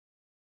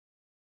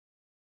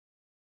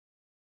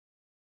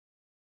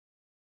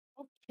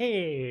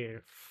Hey,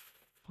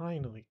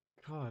 finally.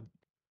 God,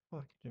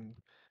 fucking,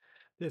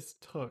 this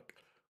took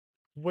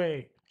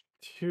way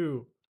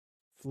too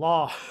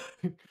long.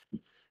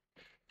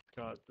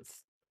 God,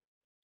 this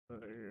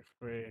took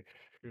way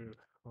too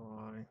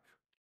long.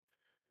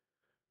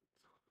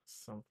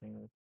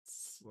 Something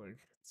it's like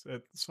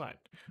it's fine.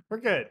 We're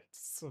good.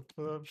 So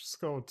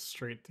just go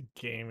straight to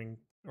gaming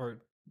or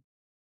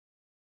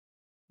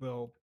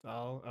they'll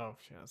oh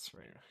yeah, that's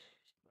right.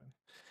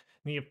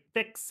 Need to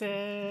fix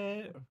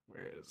it.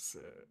 Where is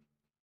it?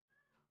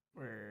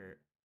 Where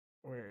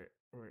where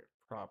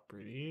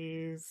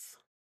properties?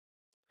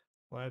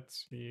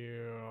 Let's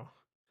view.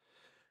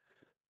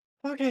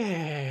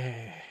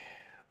 Okay.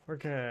 We're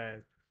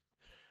good.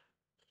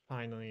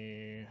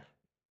 Finally.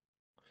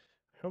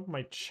 I hope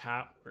my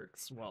chat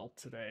works well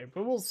today,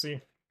 but we'll see.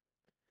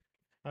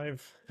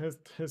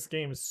 His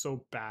game is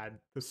so bad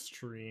to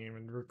stream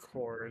and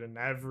record and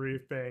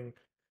everything.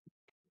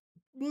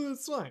 But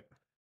it's fine.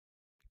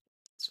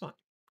 It's fine.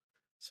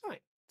 It's fine.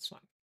 It's fine.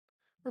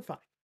 We're fine.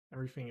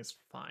 Everything is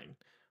fine.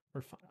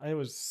 We're fine. I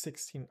was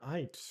 16.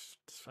 I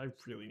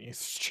really need to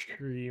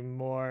stream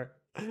more.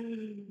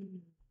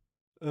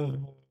 Ugh,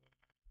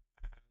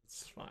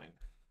 it's fine.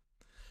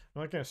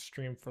 I'm not gonna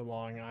stream for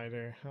long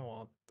either.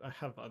 I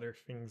have other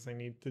things I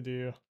need to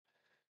do.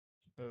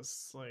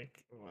 Just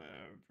like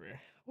whatever.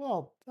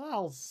 Well,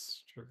 I'll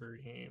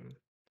stream.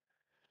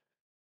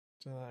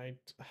 I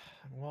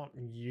want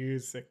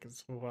music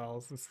as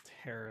well. This is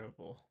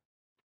terrible.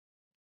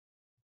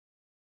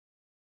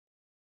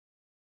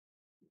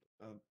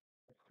 I'm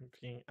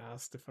being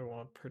asked if I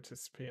want to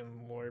participate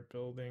in lore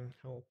building.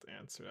 I'll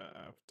answer that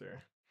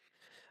after.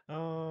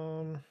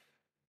 Um,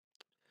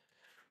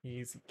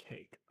 easy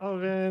cake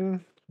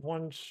oven,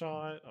 one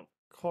shot, of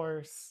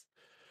course.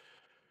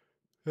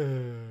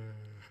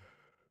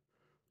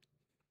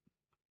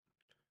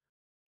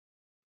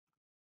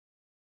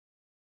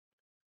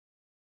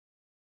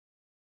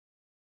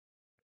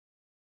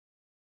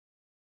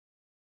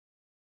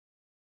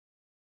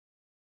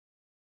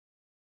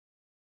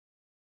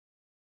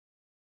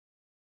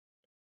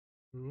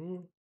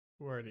 Who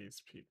are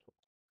these people?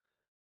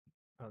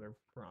 Oh, they're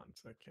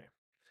bronze. Okay.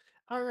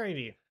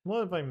 Alrighty.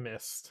 What have I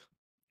missed?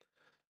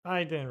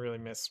 I didn't really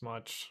miss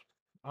much.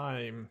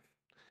 I'm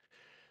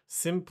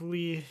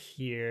simply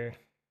here.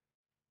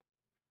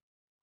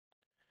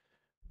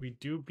 We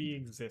do be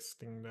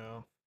existing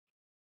though.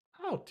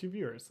 Oh, 2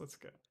 viewers. Let's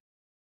go.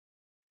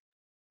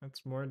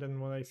 That's more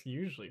than what I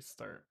usually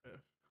start with.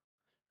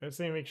 I just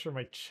need to make sure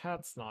my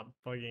chat's not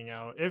bugging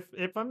out.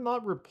 If I'm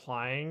not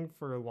replying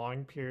for a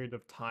long period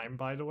of time,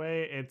 by the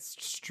way, it's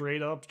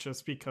straight up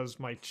just because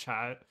my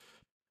chat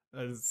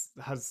has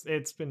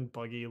it's been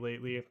buggy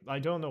lately. I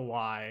don't know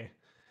why.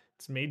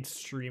 It's made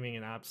streaming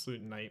an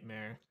absolute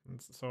nightmare. And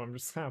so I'm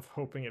just kind of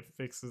hoping it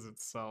fixes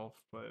itself,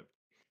 but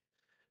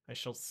I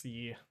shall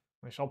see.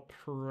 I shall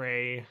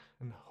pray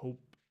and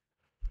hope.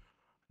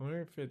 I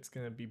wonder if it's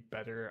gonna be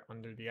better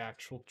under the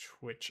actual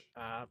Twitch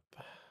app.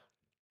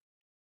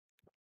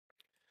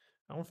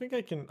 I don't think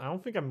I can. I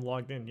don't think I'm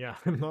logged in. Yeah,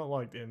 I'm not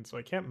logged in, so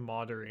I can't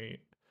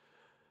moderate.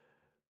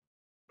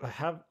 I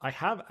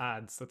have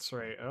ads. That's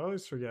right. I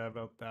always forget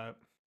about that.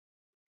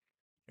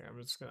 Here,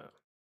 I'm just gonna.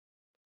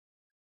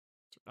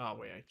 Oh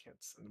wait, I can't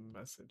send a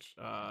message.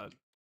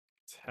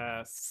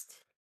 Test.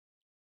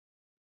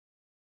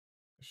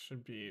 It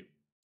should be.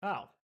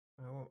 Oh,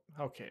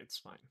 okay, it's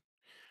fine.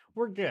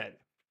 We're good.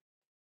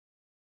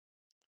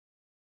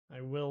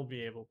 I will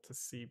be able to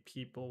see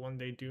people when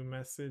they do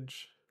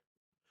message.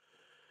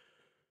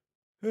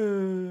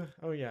 Oh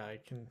yeah, I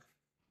can.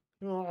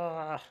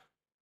 Ah,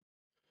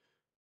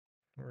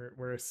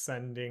 we're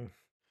ascending.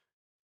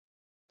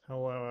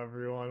 Hello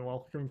everyone,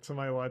 welcome to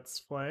my Let's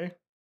Play.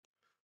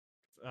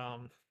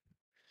 Um,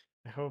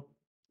 I hope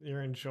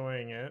you're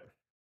enjoying it.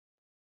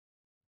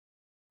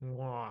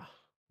 Mwah.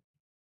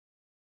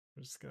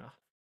 I'm just gonna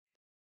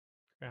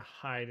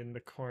hide in the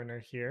corner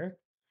here.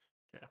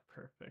 Yeah,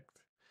 perfect.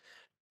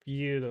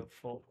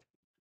 Beautiful.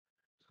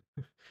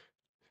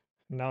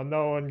 Now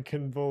no one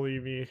can bully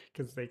me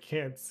because they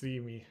can't see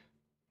me.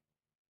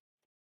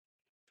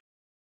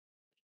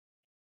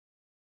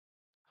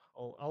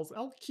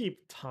 I'll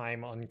keep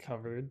time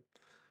uncovered.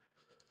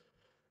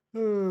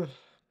 Uh,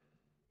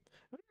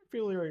 How many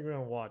people are you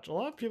gonna watch? A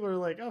lot of people are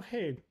like, "Oh,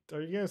 hey,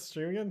 are you gonna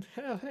stream again?"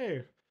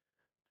 Hey,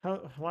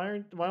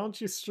 why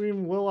don't you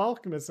stream Will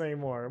Alchemist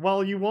anymore?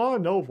 Well, you want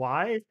to know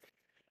why?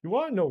 You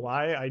want to know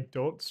why I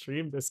don't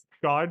stream this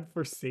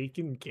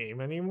godforsaken game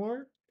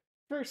anymore?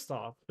 First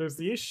off, there's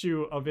the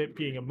issue of it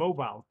being a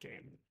mobile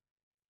game.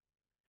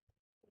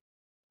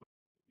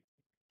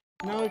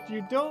 Now, if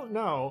you don't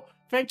know,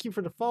 thank you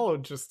for the follow,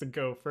 Just a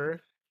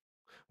Gopher.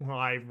 Well,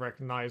 I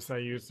recognize that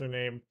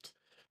username.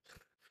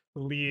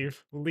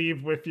 Leave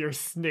with your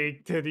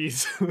snake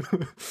titties.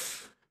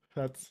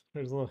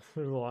 There's a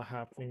lot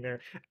happening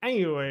there.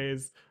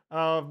 Anyways,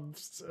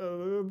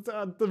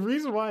 The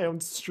reason why I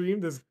don't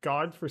stream this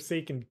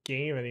godforsaken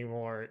game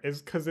anymore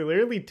is because it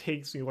literally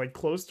takes me like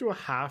close to a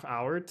half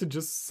hour to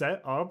just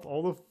set up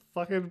all the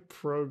fucking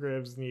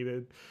programs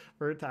needed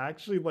for it to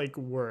actually like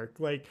work.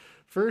 Like,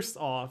 first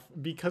off,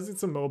 because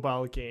it's a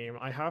mobile game,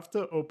 I have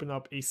to open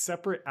up a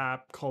separate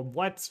app called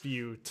Let's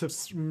View to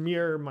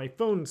mirror my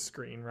phone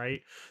screen,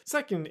 right?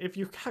 Second, if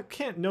you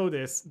can't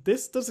notice,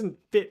 this doesn't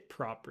fit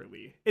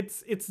properly.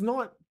 It's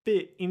not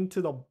fit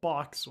into the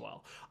box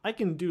well. I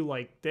can do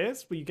like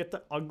this, but you get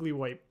the ugly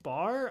white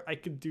bar. I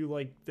could do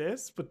like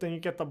this, but then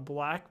you get the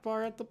black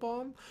bar at the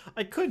bottom.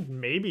 I could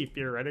maybe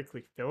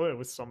theoretically fill it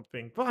with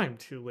something, but I'm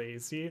too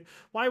lazy.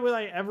 Why would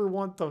I ever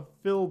want to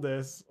fill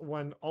this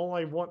when all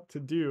I want to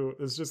do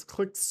is just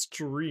click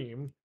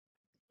stream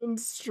and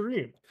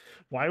stream?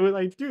 Why would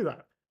I do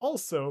that?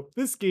 Also,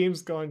 this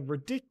game's gone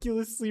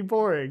ridiculously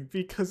boring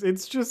because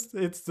it's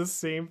the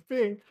same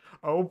thing.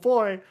 Oh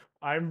boy,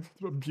 I'm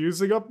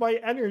using up my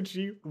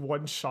energy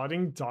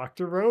one-shotting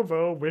Dr.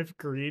 Robo with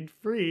greed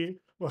free.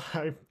 Well,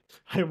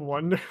 I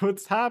wonder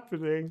what's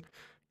happening.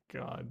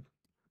 God.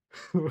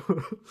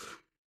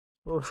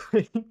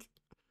 like,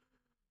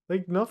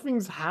 like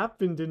nothing's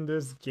happened in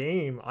this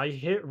game. I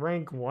hit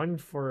rank 1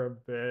 for a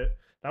bit.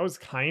 That was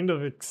kind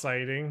of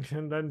exciting.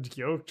 And then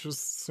Yoke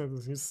just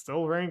he's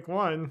still rank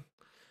 1.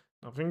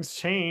 Nothing's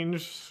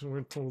changed.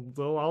 With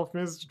Little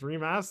Alchemist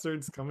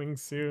Remastered's coming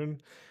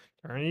soon.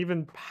 There aren't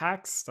even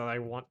packs that I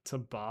want to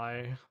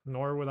buy,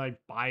 nor would I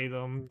buy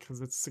them because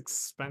it's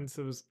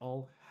expensive as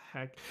all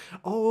heck.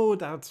 Oh,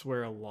 that's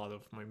where a lot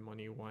of my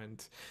money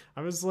went.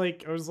 I was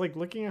like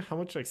looking at how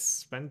much I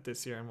spent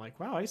this year. I'm like,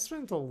 wow, I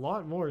spent a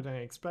lot more than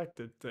I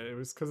expected. It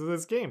was because of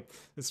this game,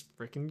 this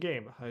freaking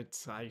game. I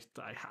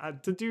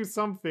had to do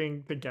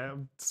something to get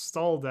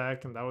stall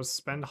deck, and that was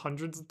spend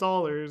hundreds of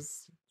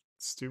dollars.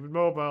 Stupid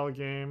mobile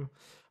game.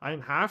 I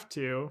didn't have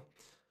to,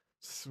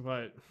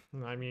 but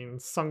I mean,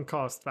 sunk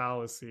cost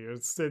fallacy.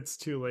 It's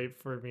too late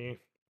for me.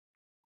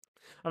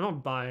 I'm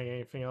not buying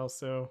anything else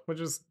though, which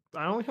is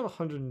I only have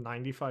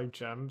 195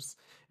 gems,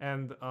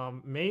 and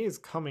May is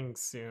coming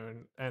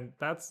soon, and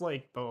that's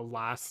like the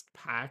last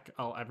pack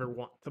I'll ever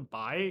want to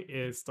buy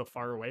is the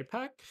Far Away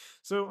pack.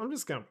 So I'm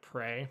just gonna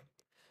pray.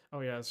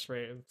 Oh yeah, that's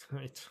right.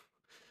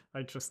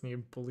 I just need to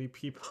bully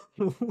people.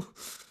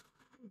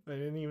 I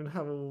didn't even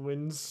have a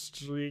win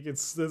streak.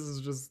 This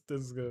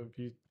is gonna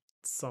be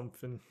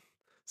something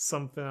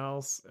something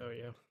else. Oh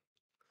yeah.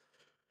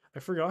 I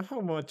forgot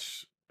how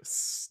much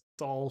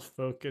stall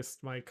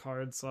focused my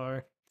cards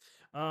are.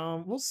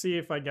 We'll see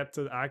if I get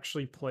to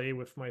actually play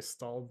with my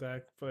stall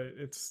deck, but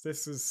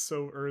this is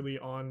so early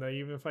on that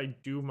even if I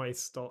do my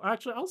stall,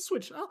 actually I'll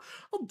switch.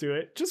 I'll do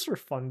it just for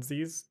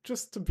funsies,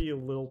 just to be a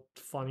little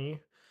funny.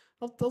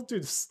 I'll do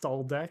the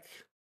stall deck.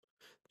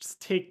 Just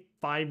take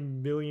 5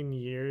 million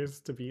years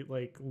to beat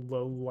like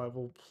low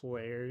level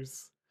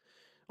players.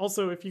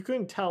 Also, if you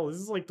couldn't tell, this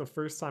is like the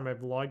first time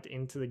I've logged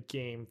into the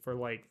game for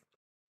like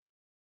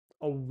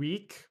a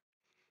week,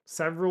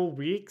 several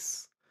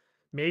weeks,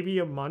 maybe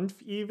a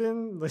month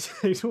even. Like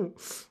I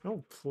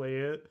don't play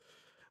it.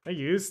 I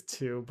used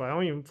to, but I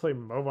don't even play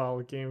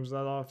mobile games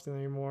that often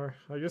anymore.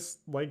 I just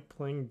like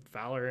playing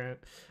Valorant.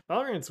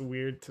 Valorant's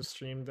weird to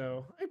stream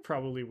though. I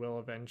probably will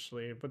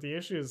eventually, but the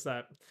issue is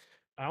that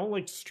I don't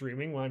like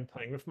streaming when I'm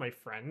playing with my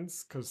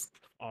friends because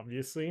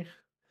obviously,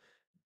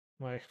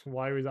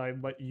 why would I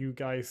let you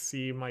guys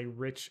see my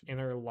rich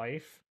inner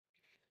life?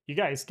 You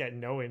guys get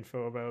no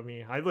info about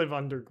me. I live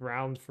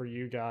underground for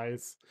you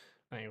guys.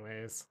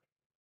 Anyways.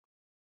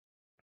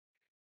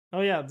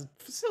 Oh yeah, the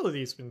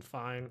facility's been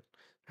fine.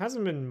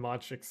 Hasn't been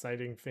much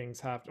exciting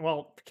things happen.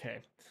 Well, okay.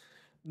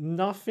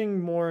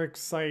 Nothing more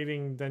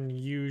exciting than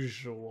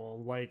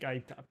usual. Like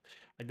I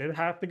did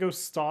have to go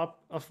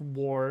stop a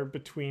war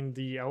between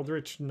the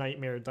Eldritch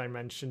Nightmare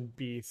Dimension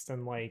beast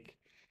and like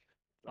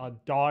a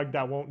dog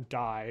that won't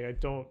die. I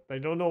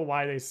don't know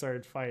why they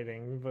started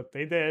fighting, but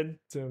they did,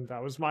 and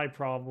that was my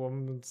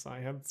problem. So I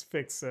had to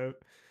fix it.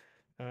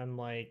 And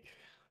like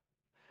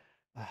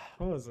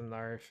what was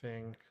another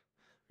thing?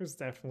 There's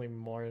definitely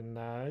more than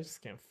that. I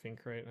just can't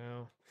think right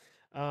now.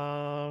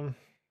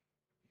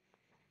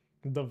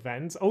 The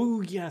vents.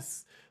 Oh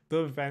yes,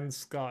 the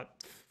vents got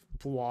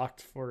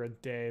blocked for a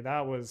day.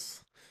 That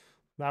was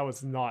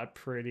not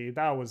pretty.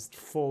 That was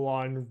full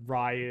on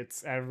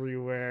riots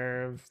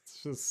everywhere.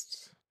 It's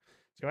just,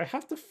 do I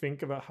have to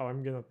think about how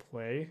I'm gonna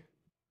play?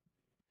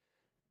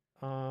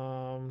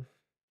 Um,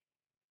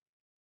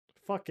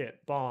 fuck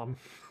it, bomb.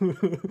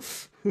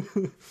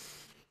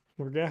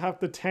 We're gonna have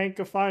to tank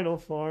a final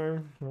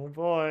form. Oh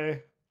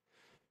boy,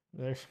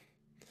 there's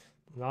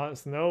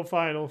not no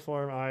final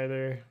form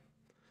either.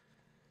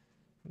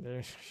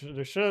 There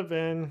should have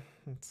been.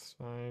 It's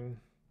fine.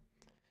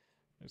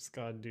 I just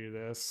gotta do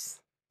this.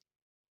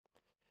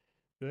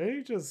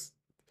 They just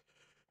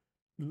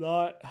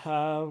not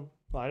have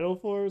vital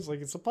force?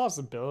 Like, it's a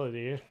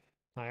possibility.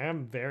 I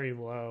am very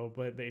low,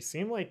 but they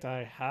seem like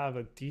I have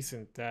a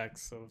decent deck,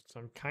 so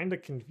I'm kind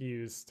of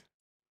confused.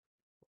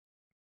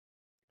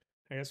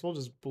 I guess we'll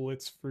just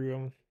blitz through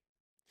them.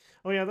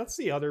 Oh yeah, that's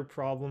the other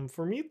problem.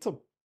 For me to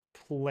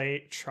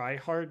try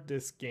hard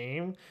this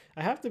game,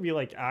 I have to be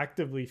like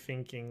actively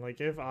thinking.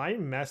 Like if I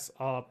mess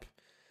up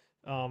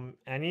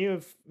any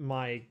of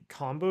my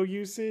combo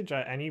usage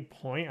at any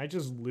point, I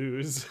just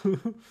lose.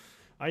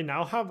 I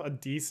now have a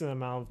decent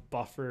amount of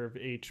buffer of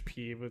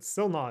HP, but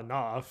still not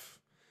enough.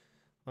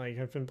 Like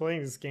I've been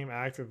playing this game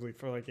actively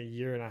for like a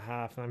year and a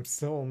half and I'm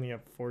still only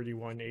at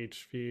 41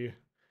 HP.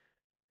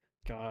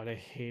 God, I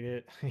hate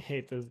it. I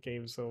hate this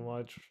game so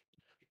much.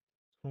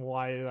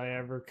 Why did I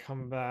ever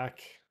come back?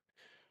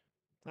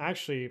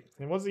 Actually,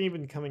 it wasn't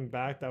even coming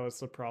back that was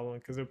the problem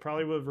because it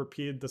probably would have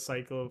repeated the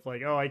cycle of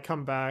like, oh, I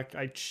come back,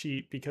 I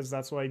cheat because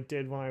that's what I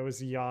did when I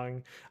was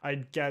young.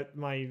 I'd get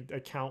my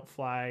account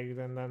flagged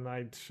and then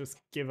I'd just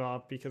give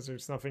up because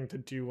there's nothing to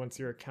do once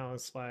your account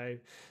is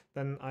flagged.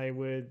 Then I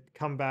would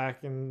come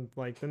back in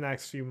like the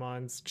next few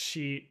months,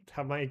 cheat,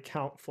 have my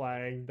account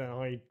flagged, then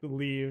I'd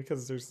leave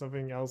because there's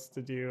nothing else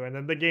to do, and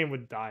then the game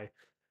would die.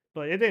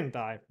 But it didn't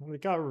die.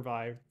 It got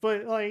revived.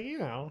 But like,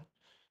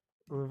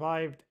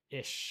 revived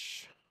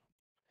ish.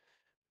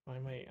 Why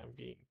am I'm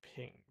being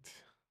pinged?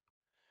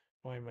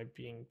 Why am I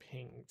being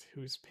pinged?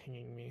 Who's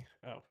pinging me?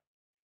 Oh,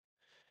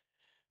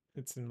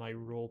 it's in my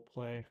role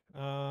play.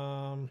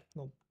 I'll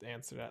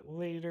answer that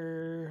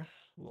later.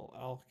 Little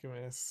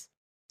alchemist.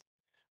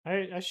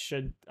 I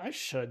should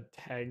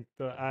tag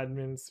the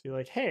admins, be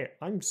like, hey,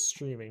 I'm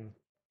streaming.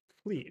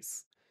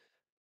 Please.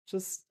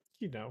 Just,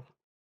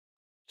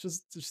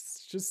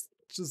 just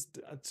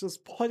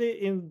put it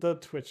in the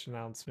Twitch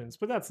announcements,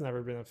 but that's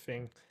never been a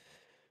thing.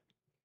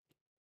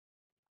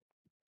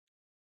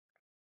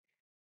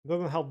 It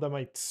doesn't help that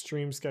my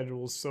stream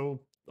schedule is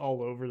so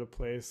all over the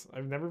place.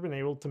 I've never been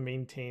able to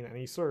maintain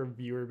any sort of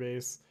viewer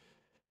base.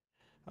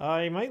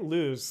 I might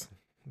lose.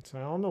 So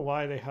I don't know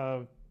why they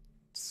have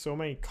so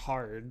many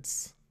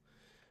cards,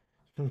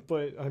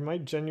 but I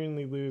might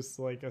genuinely lose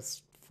to like a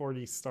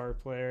 40-star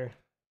player.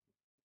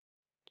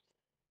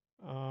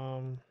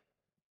 Um,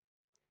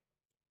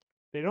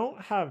 they don't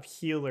have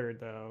healer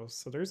though,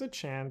 so there's a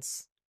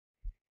chance.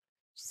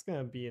 It's just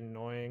gonna be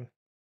annoying.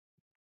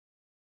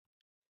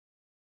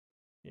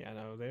 Yeah,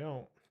 no, they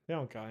don't. They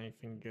don't got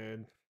anything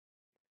good.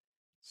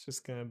 It's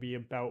just gonna be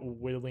about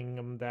whittling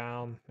them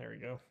down. There we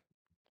go.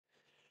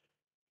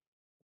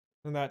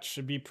 And that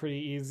should be pretty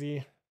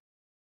easy.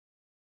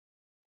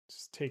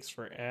 Just takes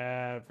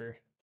forever.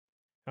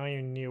 I don't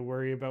even need to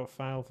worry about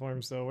final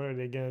forms though. What are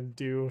they gonna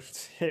do?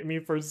 Hit me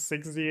for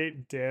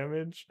 68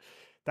 damage?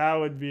 That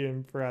would be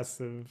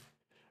impressive.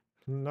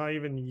 Not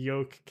even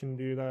Yoke can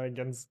do that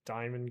against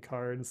diamond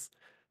cards.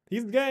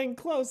 He's getting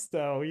close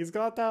though. He's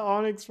got that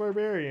Onyx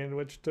Barbarian,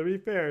 which to be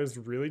fair is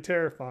really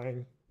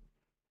terrifying.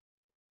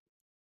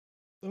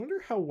 I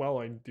wonder how well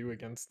I do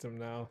against him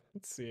now.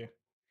 Let's see.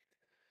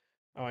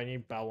 Oh, I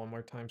need bow one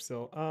more time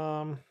still.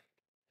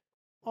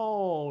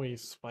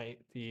 Always fight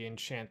the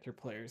enchanter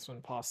players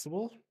when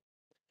possible.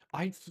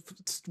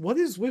 What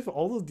is with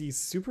all of these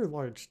super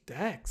large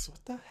decks?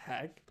 What the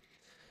heck?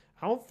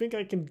 I don't think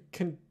I can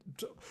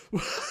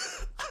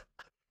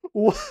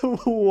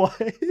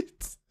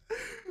what?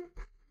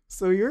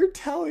 So you're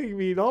telling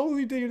me not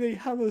only do they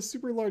have a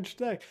super large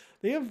deck,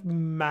 they have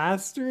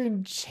Master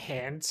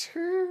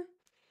Enchanter?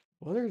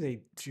 What are they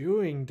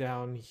doing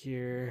down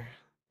here?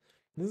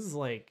 This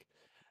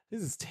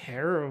is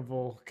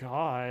terrible.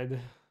 God.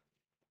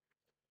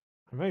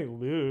 I might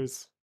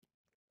lose.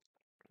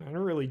 I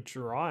don't really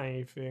draw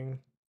anything.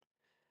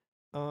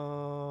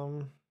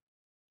 Um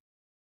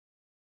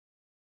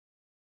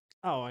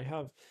oh, I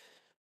have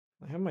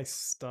my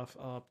stuff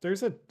up.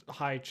 There's a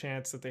high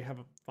chance that they have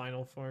a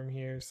final form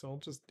here, so I'll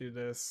just do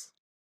this.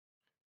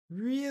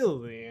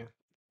 Really?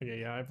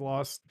 Okay, yeah, I've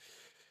lost.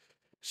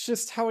 It's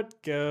just how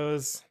it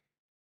goes.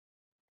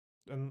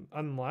 And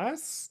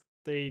unless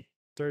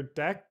their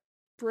deck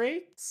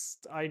breaks,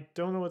 I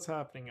don't know what's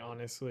happening,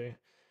 honestly.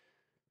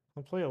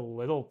 I'll play a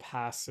little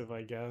passive,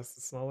 I guess.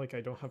 It's not like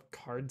I don't have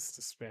cards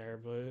to spare,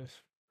 but it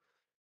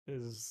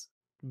is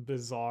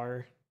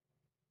bizarre.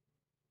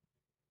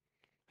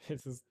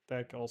 His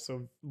deck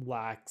also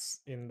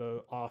lacks in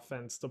the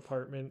offense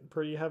department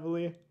pretty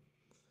heavily.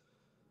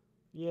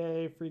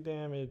 Yay, free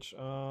damage.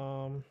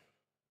 We'll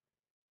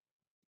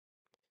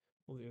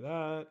do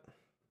that.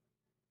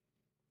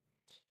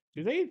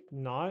 Do they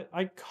not?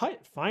 I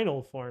cut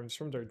final forms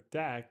from their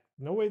deck.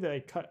 No way that I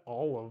cut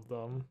all of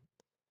them.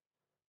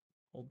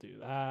 We'll do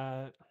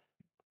that.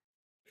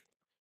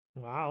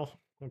 Wow.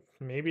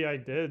 Maybe I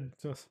did.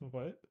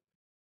 What?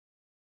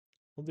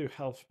 We'll do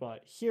health spot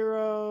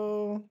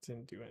hero.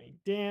 Didn't do any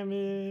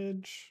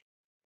damage.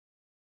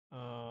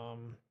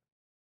 Um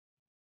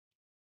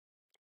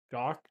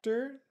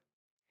Doctor?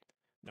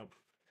 Nope.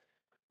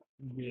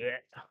 Yeah.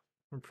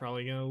 I'm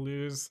probably gonna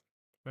lose.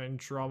 And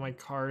draw my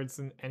cards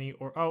in any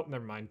or oh,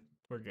 never mind.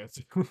 We're good.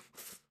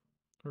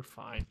 We're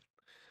fine.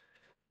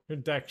 Your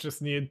deck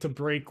just needed to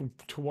break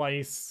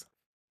twice.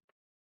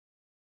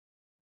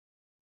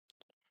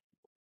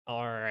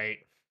 Alright.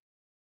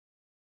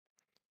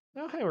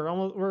 Oh hey, we're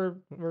almost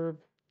we're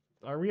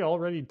are we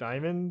already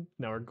diamond?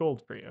 No, we're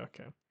gold free,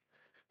 okay.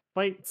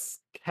 fights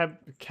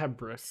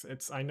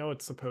Kebris. I know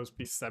it's supposed to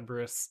be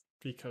Cerberus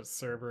because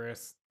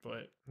Cerberus,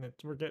 but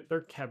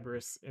they're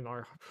Kebris in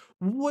our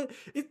what?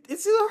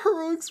 Is it a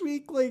heroics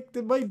week? Like,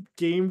 did my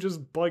game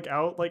just bug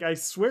out? Like, I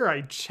swear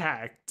I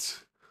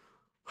checked.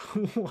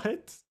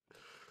 What?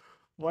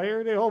 Why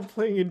are they all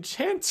playing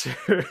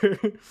Enchanter?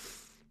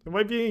 Am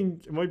I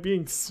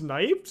being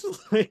sniped?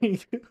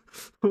 Like,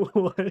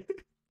 what?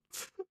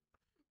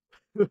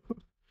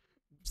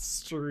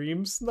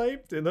 Stream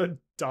sniped in a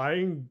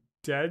dying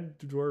dead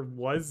or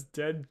was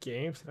dead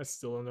game. I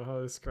still don't know how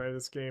to describe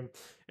this game.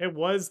 It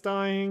was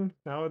dying,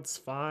 now it's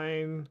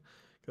fine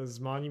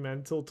because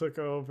Monumental took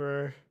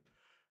over,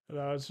 and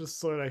I was just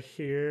sort of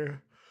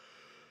here.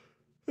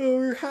 Oh,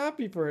 we're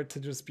happy for it to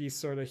just be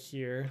sort of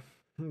here,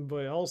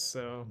 but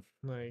also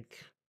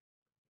like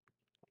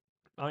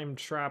I'm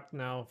trapped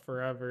now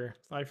forever.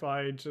 If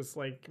I just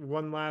like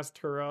one last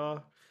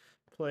hurrah,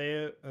 play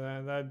it,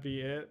 and that'd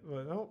be it.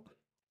 But nope,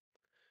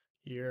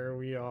 here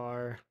we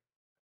are.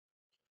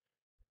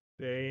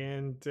 Day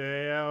in,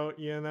 day out,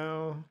 you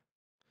know?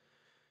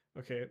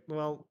 Okay,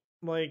 well,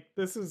 like,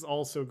 this is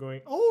also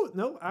going. Oh,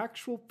 no,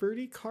 actual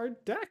 30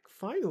 card deck,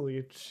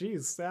 finally.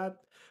 Jeez, that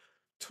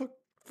took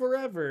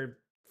forever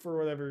for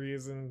whatever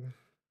reason.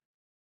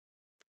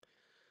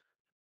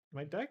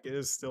 My deck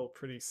is still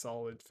pretty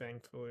solid,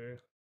 thankfully.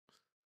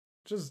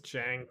 Just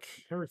jank.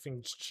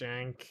 Everything's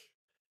jank.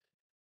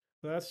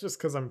 That's just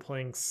because I'm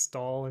playing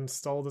Stall, and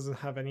Stall doesn't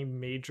have any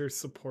major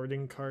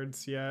supporting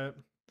cards yet.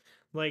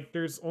 Like,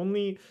 there's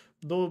only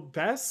the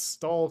best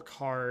stall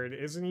card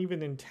isn't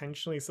even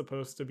intentionally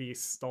supposed to be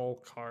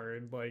stall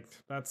card. Like,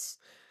 that's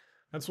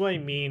what I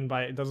mean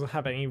by it doesn't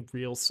have any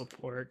real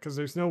support because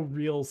there's no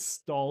real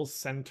stall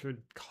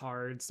centered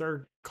cards. There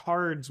are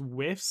cards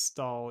with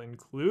stall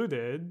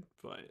included,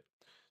 but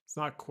it's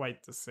not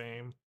quite the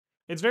same.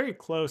 It's very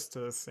close to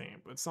the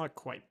same, but it's not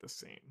quite the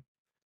same.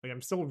 Like,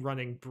 I'm still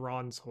running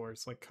Bronze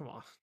Horse. Like, come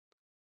on.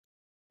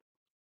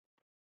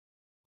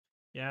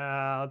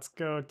 Yeah, let's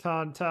go,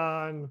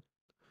 Tauntaun.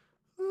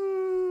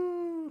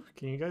 Ooh,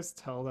 can you guys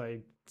tell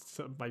that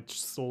my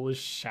soul is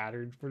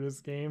shattered for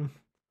this game?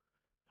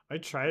 I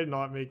try to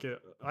not make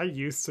it. I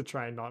used to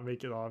try and not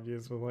make it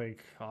obvious, but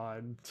like,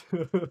 God,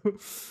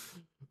 this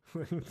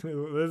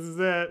is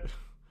it.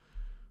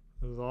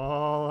 This is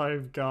all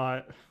I've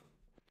got.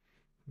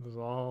 This is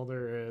all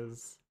there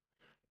is.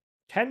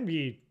 Can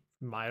be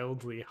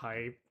mildly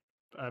hype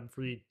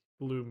every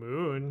blue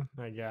moon,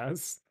 I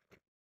guess.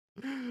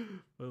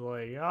 But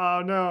like,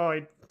 oh no,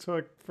 I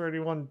took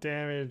 31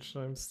 damage.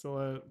 I'm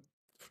still at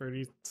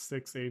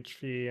 36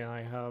 HP, and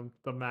I have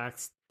the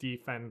max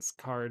defense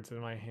cards in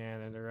my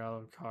hand, and they're out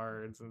of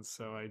cards, and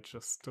so I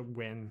just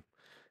win.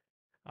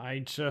 I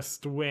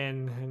just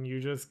win, and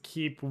you just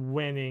keep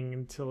winning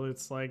until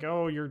it's like,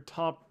 oh, you're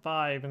top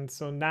 5. And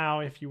so now,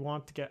 if you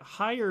want to get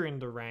higher in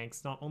the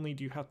ranks, not only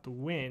do you have to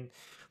win,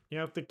 you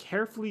have to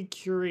carefully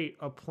curate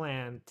a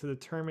plan to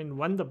determine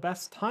when the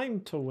best time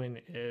to win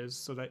is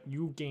so that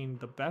you gain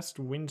the best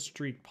win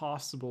streak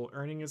possible,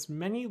 earning as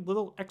many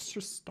little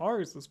extra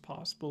stars as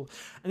possible.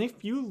 And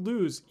if you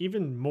lose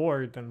even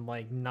more than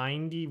like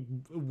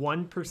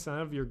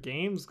 91% of your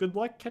games, good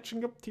luck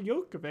catching up to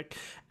Jokovic.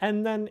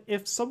 And then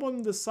if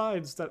someone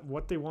decides that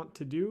what they want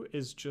to do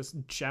is just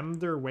gem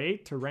their way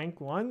to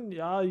rank 1,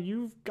 yeah,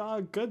 you've got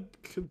a good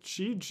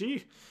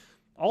GG.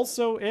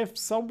 Also, if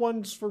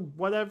someone's for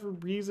whatever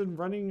reason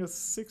running a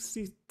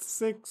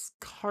 66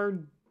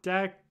 card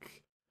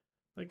deck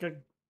like a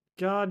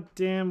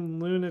goddamn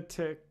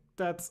lunatic,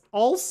 that's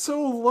also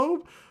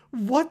low.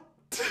 What?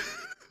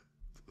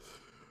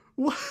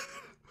 What?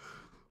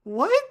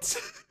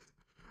 What?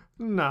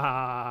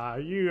 Nah,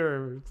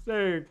 you're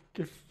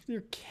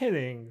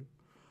kidding.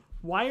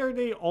 Why are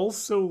they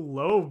also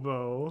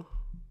Lobo?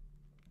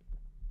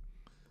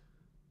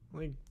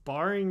 Like,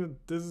 barring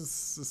this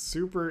is a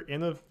super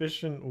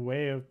inefficient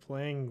way of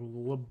playing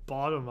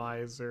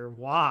Lobotomizer,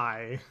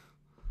 why?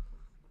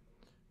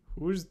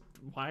 Who's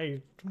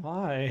why?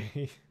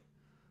 Why?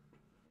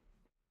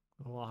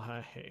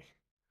 Why?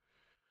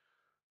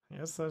 I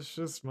guess that's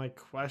just my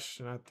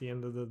question at the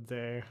end of the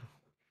day.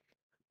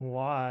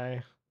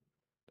 Why?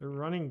 They're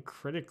running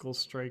critical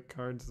strike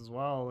cards as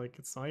well. Like,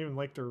 it's not even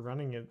like they're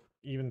running it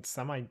even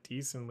semi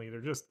decently. They're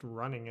just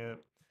running it.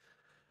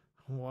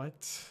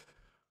 What?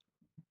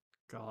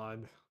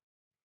 God.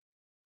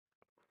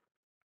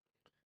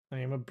 I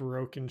am a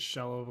broken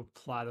shell of a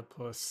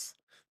platypus.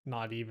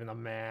 Not even a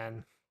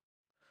man.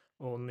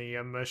 Only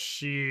a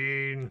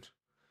machine.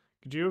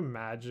 Could you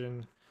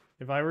imagine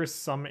if I were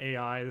some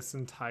AI this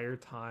entire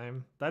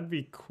time? That'd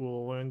be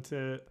cool, wouldn't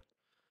it?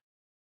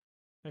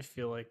 I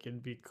feel like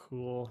it'd be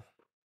cool.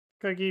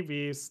 Cookie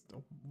Beast.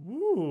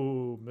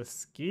 Ooh,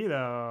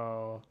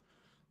 Mosquito.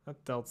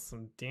 That dealt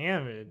some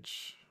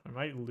damage. I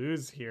might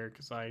lose here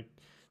because I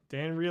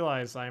didn't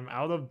realize I'm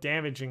out of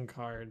damaging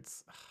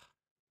cards.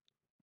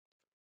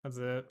 That's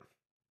it.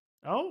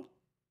 Oh.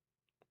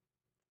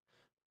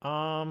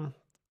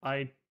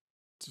 I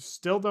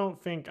still don't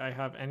think I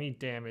have any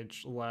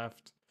damage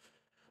left.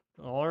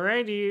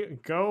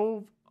 Alrighty,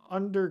 go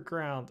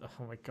underground.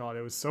 Oh my god,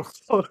 it was so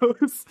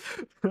close.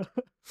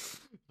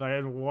 If I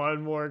had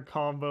one more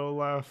combo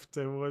left,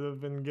 it would have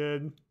been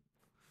good.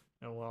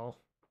 Oh well.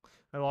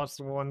 I lost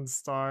 1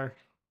 star.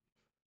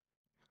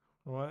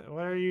 What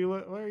are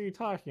you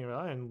talking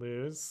about? I didn't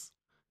lose.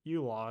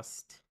 You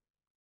lost.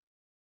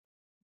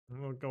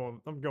 I'm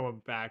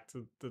going back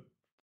to the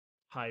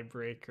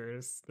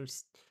tiebreakers.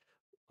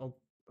 I'll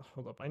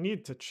hold up. I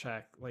need to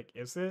check. Like,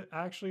 is it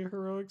actually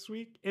heroics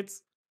week?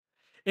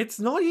 It's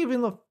not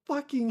even the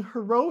fucking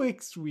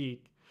heroics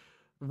week.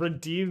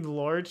 Redeemed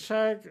lore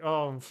check?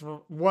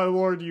 What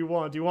lore do you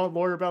want? Do you want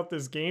lore about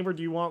this game or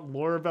do you want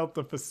lore about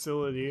the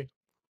facility?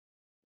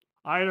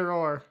 Either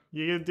or.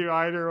 You can do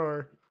either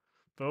or.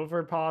 Both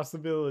are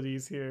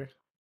possibilities here.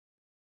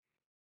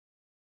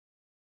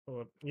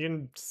 Well, you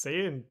can say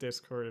it in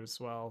Discord as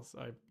well. So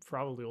I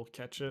probably will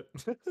catch it.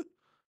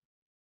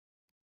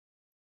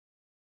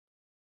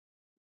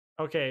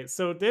 Okay,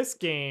 so this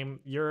game,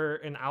 you're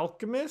an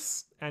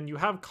alchemist and you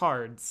have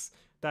cards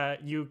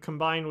that you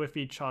combine with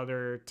each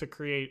other to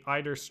create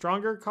either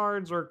stronger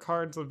cards or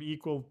cards of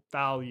equal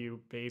value,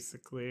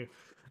 basically.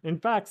 In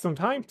fact, from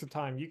time to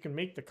time, you can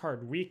make the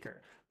card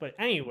weaker. But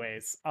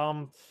anyways,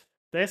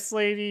 this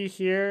lady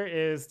here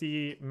is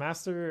the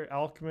Master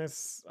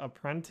Alchemist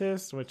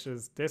Apprentice, which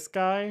is this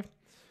guy.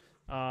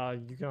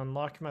 You can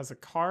unlock him as a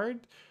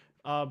card.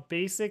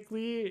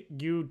 Basically,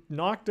 you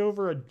knocked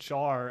over a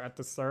jar at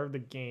the start of the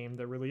game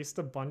that released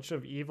a bunch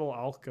of evil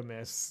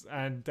alchemists,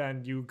 and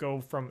then you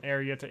go from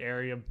area to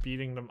area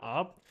beating them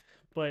up.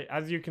 But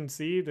as you can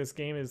see, this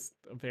game is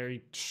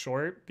very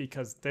short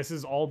because this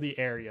is all the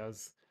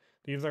areas.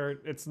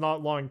 It's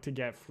not long to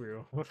get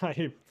through.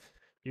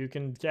 You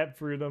can get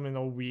through them in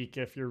a week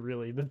if you're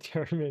really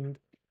determined.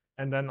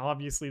 And then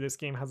obviously this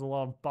game has a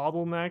lot of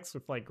bottlenecks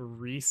with like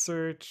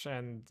research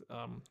and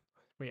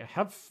wait, I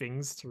have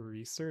things to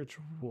research.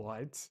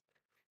 What?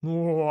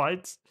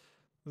 What?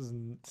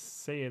 Doesn't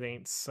say it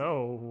ain't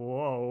so.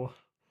 Whoa.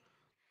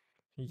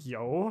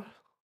 Yo.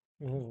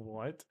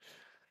 What?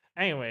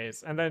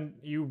 Anyways, and then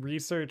you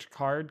research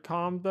card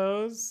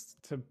combos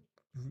to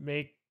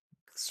make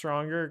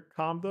stronger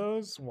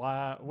combos.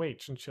 Wow. Wait,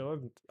 Chinchilla.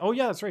 Oh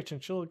yeah, that's right.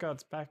 Chinchilla got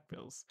its back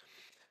pills.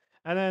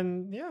 And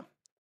then yeah,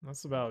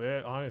 that's about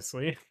it,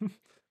 honestly.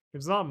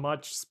 There's not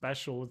much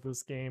special with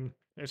this game.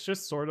 It's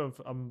just sort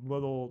of a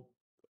little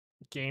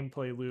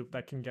gameplay loop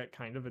that can get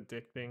kind of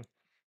addicting.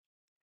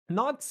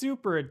 Not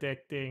super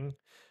addicting,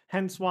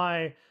 hence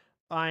why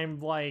I'm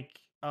like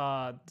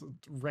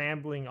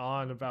rambling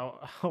on about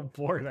how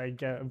bored I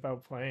get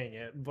about playing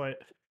it,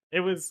 but it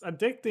was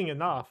addicting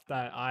enough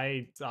that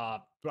I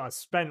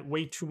spent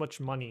way too much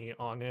money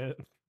on it,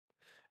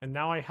 and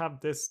now I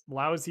have this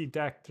lousy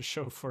deck to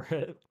show for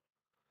it.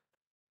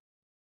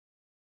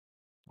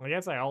 I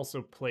guess I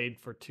also played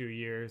for 2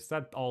 years.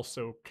 That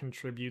also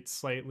contributes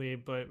slightly,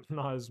 but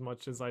not as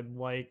much as I'd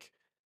like.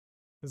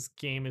 This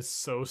game is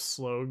so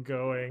slow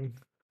going.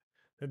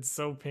 It's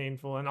so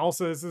painful. And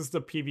also this is the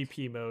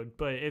PvP mode,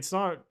 but it's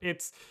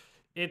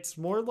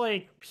more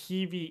like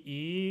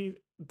PvE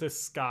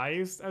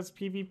disguised as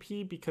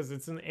PvP because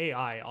it's an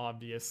AI,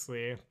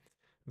 obviously.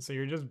 And so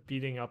you're just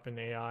beating up an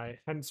AI.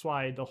 Hence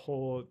why the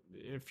whole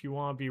if you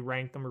want to be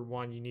ranked number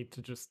 1, you need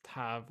to just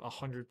have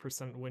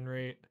 100% win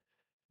rate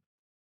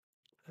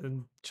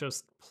and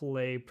just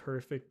play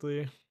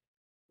perfectly.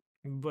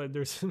 But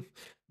there's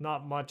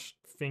not much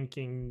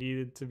thinking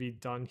needed to be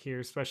done here,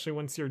 especially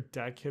once your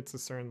deck hits a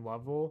certain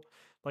level.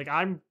 Like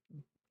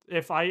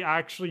if I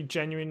actually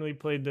genuinely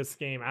played this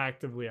game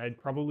actively, I'd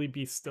probably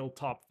be still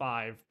top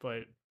 5,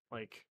 but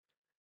like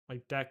my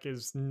deck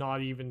is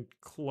not even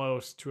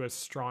close to as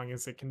strong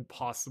as it can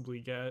possibly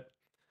get.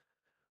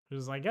 Which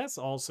is I guess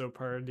also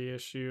part of the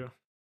issue.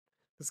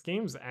 This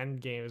game's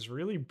end game is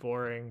really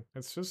boring.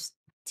 It's just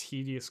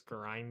tedious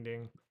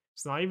grinding.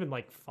 It's not even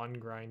like fun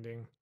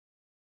grinding.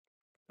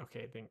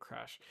 Okay, it didn't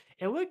crash.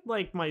 It looked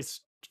like my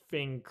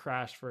thing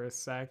crashed for a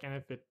sec, and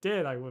if it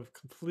did, I would have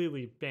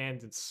completely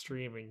abandoned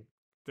streaming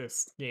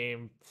this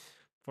game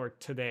for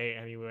today,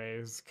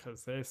 anyways,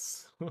 because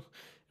this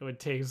it would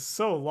take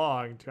so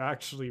long to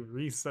actually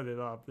reset it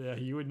up. Yeah,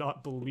 you would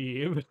not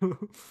believe.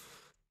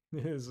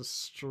 It is a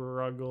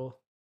struggle.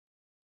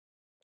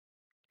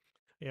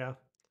 Yeah,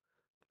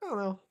 I don't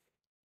know.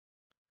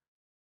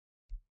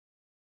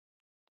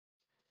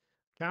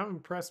 Kind of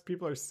impressed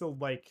people are still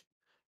like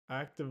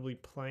actively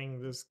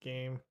playing this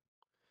game.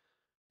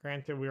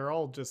 Granted, we are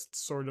all just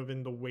sort of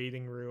in the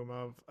waiting room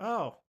of,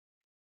 oh,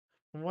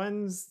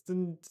 when's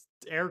the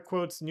air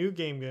quotes new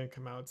game gonna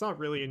come out? It's not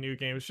really a new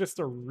game, it's just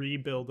a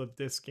rebuild of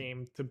this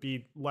game to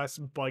be less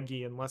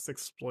buggy and less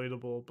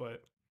exploitable,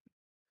 but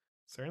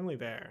certainly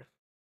there.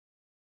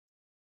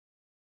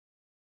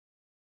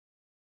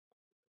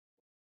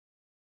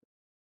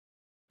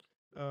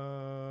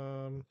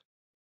 Um,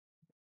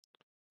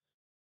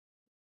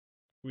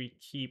 we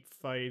keep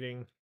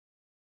fighting.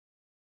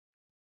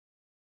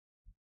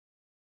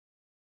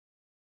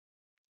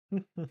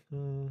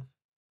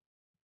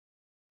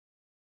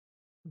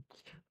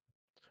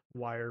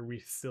 Why are we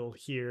still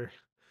here?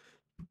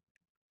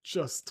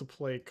 Just to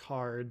play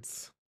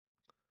cards.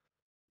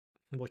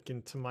 Look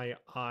into my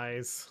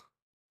eyes.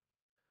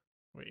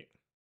 Wait.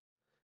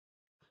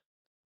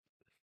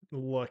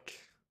 Look.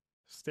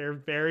 Stare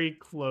very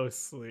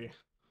closely.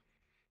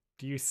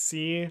 Do you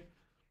see?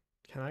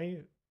 Can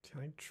I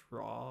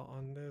draw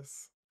on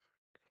this?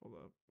 Hold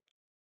up.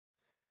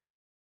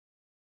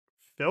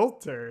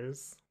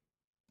 Filters.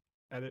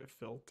 Edit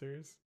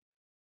filters.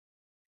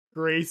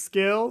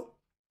 Grayscale?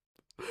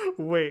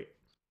 Wait.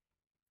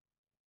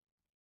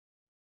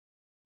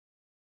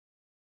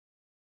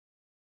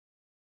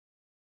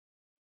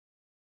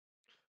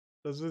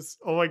 Does this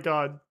Oh my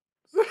god.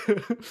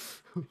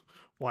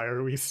 Why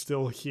are we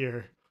still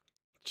here?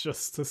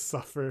 Just to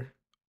suffer.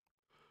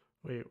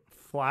 Wait,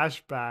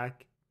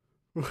 flashback.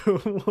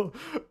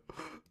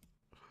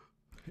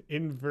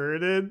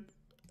 Inverted?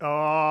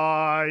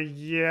 Oh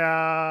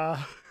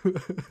yeah.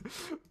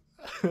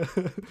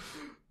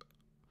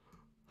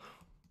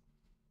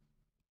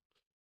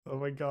 Oh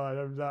my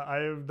god, I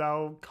am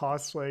now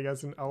cosplaying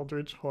as an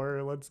Eldritch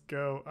Horror. Let's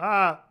go.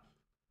 Ah!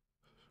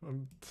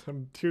 I'm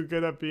too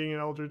good at being an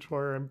Eldritch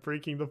Horror. I'm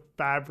breaking the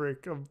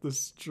fabric of the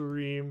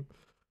stream.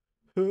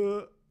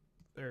 There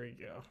we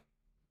go.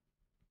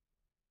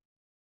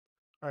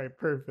 Alright,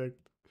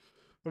 perfect.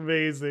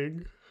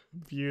 Amazing.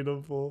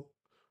 Beautiful.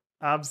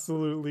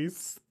 Absolutely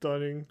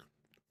stunning.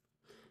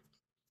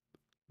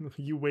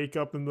 You wake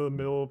up in the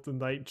middle of the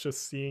night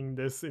just seeing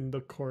this in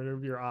the corner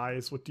of your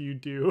eyes. What do you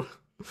do?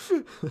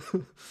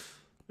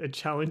 It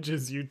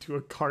challenges you to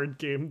a card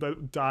game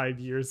that died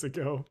years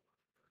ago.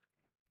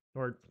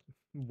 Or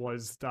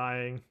was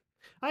dying.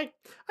 I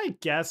I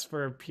guess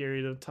for a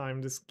period of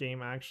time this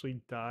game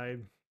actually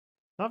died.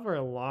 Not for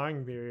a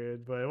long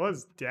period, but it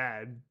was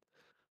dead.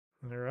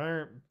 There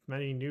aren't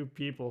many new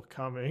people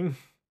coming.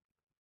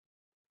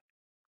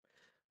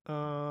 Yeah.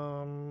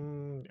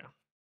 I'm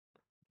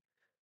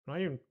not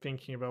even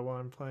thinking about what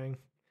I'm playing.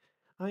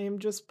 I am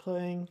just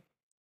playing.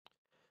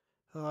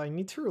 I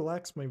need to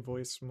relax my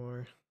voice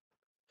more.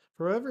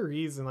 For whatever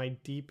reason, I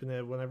deepen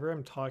it whenever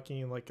I'm talking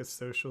in like a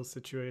social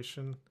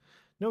situation.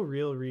 No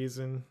real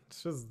reason.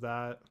 It's just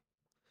that.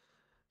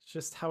 It's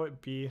just how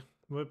it be.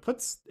 Well, it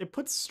puts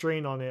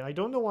strain on it. I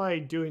don't know why I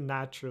do it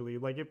naturally.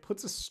 Like it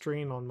puts a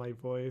strain on my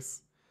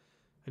voice.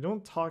 I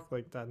don't talk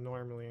like that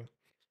normally.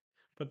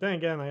 But then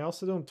again, I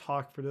also don't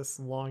talk for this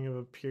long of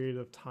a period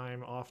of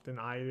time often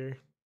either.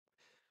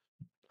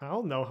 I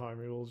don't know how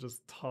I'm able to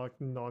just talk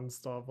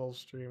nonstop while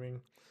streaming.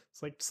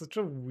 It's like such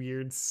a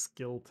weird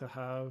skill to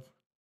have.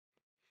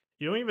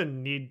 You don't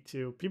even need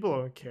to. People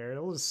don't care.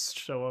 They'll just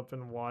show up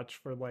and watch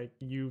for like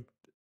you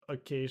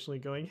occasionally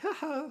going,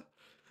 haha,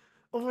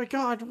 oh my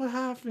god, what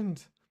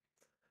happened?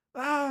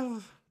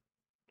 Ah,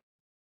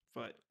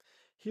 but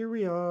here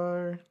we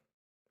are.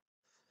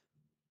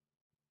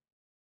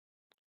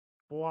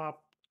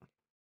 Wop,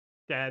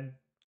 dead.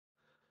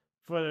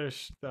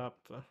 Finished up.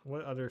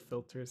 What other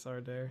filters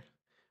are there?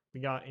 We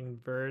got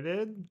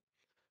inverted.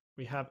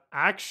 We have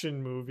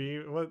action movie.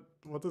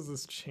 What does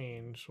this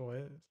change?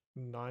 What?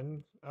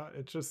 None?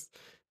 It just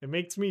it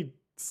makes me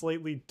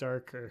slightly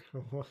darker.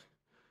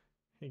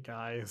 Hey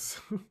guys.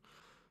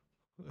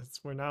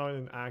 We're now in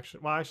an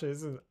action. Well, actually, this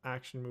is an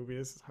action movie.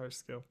 This is hard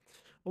skill.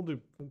 We'll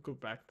go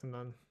back to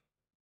none.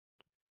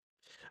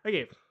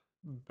 Okay,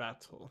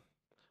 battle.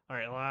 All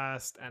right,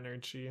 last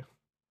energy.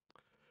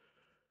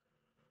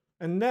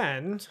 And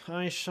then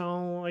I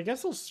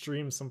guess I'll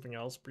stream something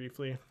else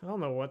briefly. I don't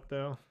know what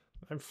though.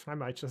 I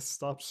might just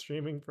stop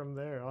streaming from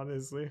there,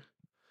 honestly.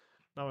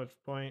 Not much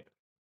point.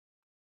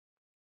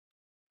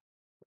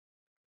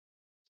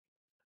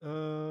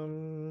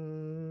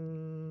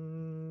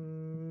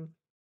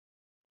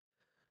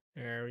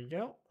 There we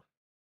go.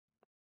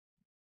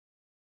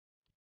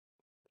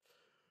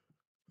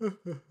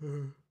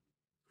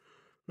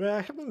 Well,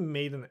 I haven't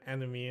made an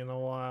enemy in a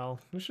while.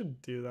 I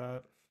should do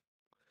that.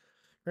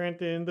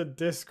 Granted, in the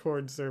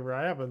Discord server,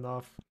 I have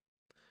enough.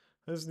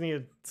 I just need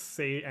to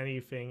say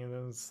anything, and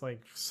then it's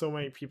like so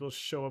many people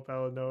show up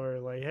out of nowhere,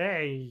 like,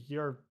 "Hey,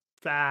 you're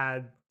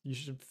bad. You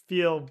should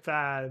feel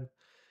bad.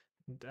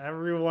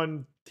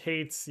 Everyone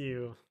hates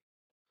you."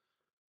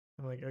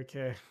 I'm like,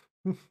 okay.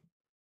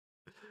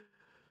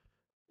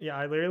 Yeah,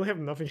 I literally have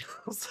nothing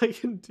else I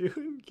can do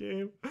in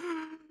game.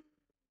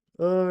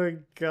 Oh my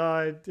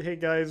god. Hey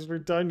guys, we're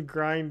done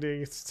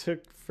grinding. It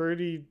took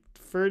 30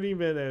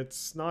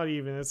 minutes. Not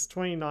even. It's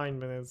 29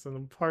 minutes.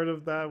 And part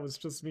of that was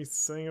just me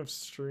setting up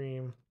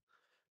stream.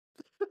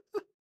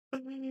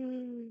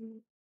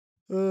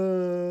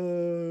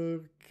 Oh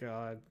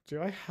god.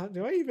 Do I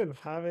even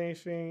have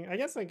anything? I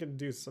guess I could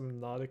do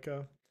some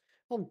Nautica.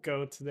 I'll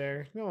go to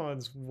there. No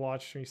one's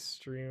watched me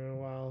stream in a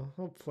while.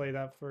 I'll play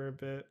that for a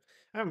bit.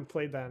 I haven't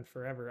played that in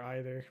forever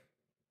either.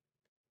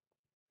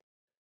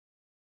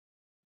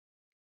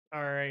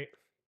 Alright.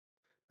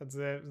 That's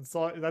it.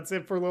 That's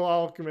it for Little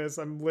Alchemist.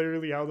 I'm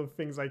literally out of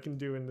things I can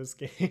do in this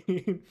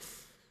game.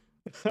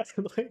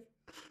 Like,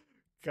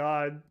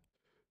 God.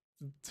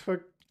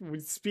 We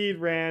speed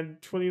ran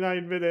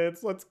 29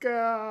 minutes. Let's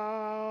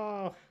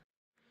go.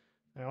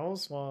 I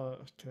almost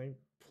want. Can I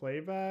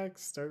playback?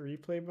 Start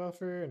replay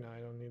buffer? No, I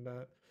don't need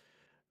that.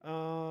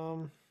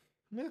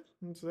 Yeah,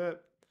 that's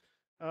it.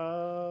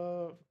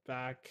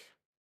 Back,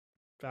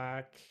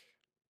 back.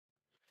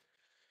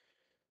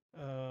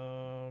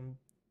 Um,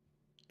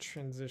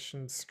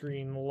 transition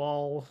screen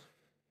lol.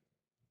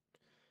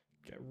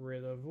 Get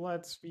rid of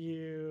let's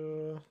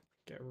view.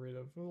 Get rid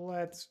of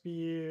let's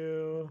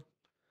view.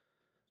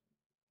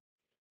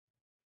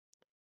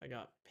 I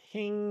got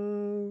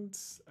pinged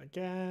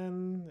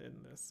again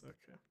in this.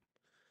 Okay.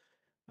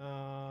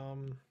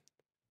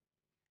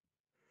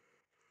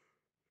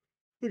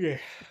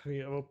 Okay,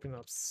 we open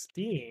up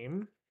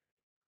Steam.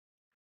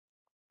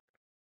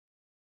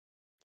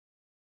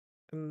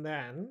 And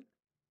then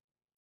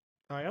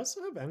I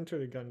also have Enter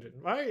the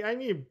Gungeon. I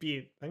need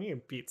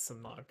to beat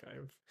some knock.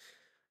 I've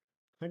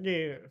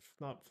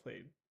not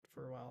played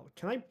for a while.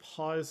 Can I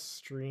pause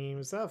stream?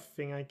 Is that a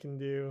thing I can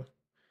do?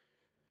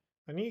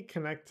 I need to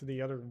connect to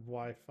the other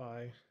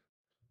Wi-Fi.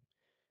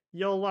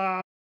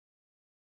 YOLA!